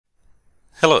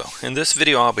Hello, in this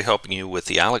video I'll be helping you with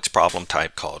the ALEKS problem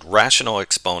type called rational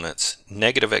exponents,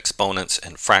 negative exponents,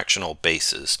 and fractional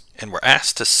bases. And we're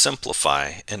asked to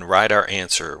simplify and write our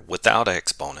answer without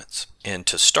exponents. And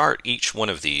to start each one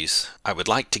of these, I would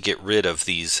like to get rid of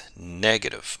these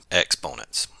negative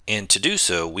exponents. And to do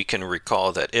so, we can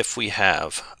recall that if we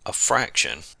have a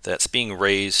fraction that's being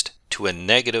raised to a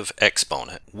negative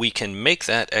exponent, we can make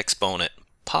that exponent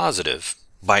positive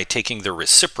by taking the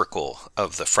reciprocal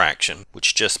of the fraction,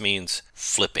 which just means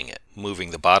flipping it, moving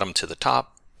the bottom to the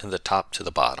top and the top to the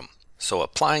bottom. So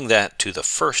applying that to the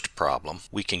first problem,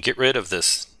 we can get rid of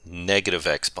this negative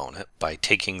exponent by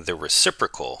taking the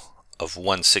reciprocal of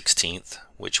 1/16,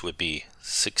 which would be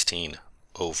 16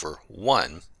 over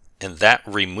 1, and that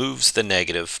removes the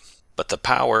negative, but the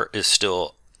power is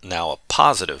still now a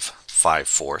positive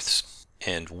 5/4,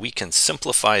 and we can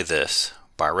simplify this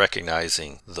by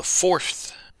recognizing the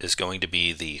fourth is going to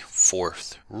be the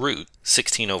fourth root.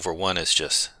 16 over 1 is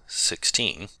just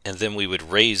 16, and then we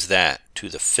would raise that to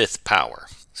the fifth power.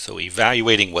 So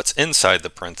evaluating what's inside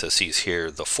the parentheses here,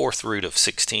 the fourth root of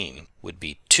 16 would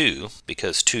be 2,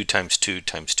 because 2 times 2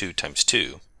 times 2 times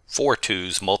 2. 4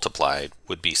 2's multiplied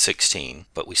would be 16,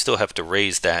 but we still have to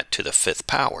raise that to the fifth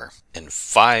power. And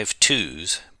 5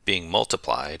 2's being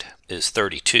multiplied is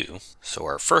 32. So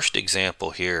our first example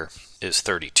here is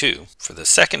 32. For the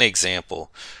second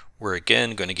example, we're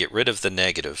again going to get rid of the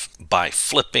negative by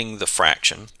flipping the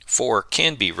fraction. 4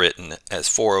 can be written as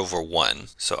 4 over 1,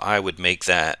 so I would make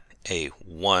that a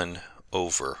 1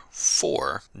 over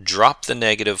 4. Drop the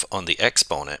negative on the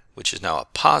exponent, which is now a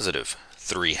positive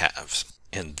 3/2.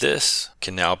 And this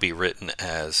can now be written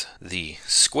as the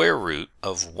square root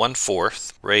of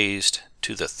 1/4 raised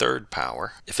to the third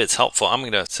power. If it's helpful, I'm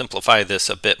going to simplify this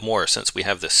a bit more. Since we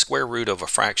have the square root of a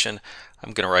fraction,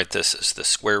 I'm going to write this as the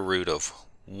square root of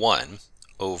 1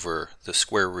 over the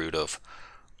square root of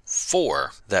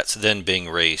 4. That's then being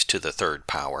raised to the third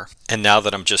power. And now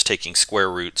that I'm just taking square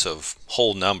roots of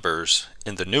whole numbers,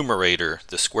 in the numerator,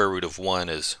 the square root of 1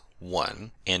 is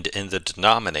 1. And in the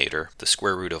denominator, the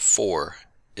square root of 4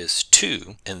 is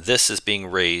 2. And this is being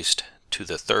raised to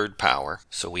the third power.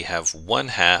 So we have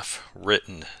 1/2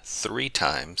 written 3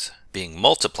 times being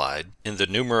multiplied. In the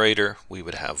numerator, we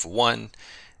would have 1.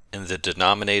 In the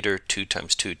denominator, 2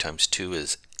 times 2 times 2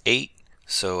 is 8.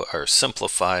 So our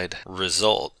simplified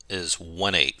result is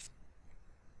 1/8.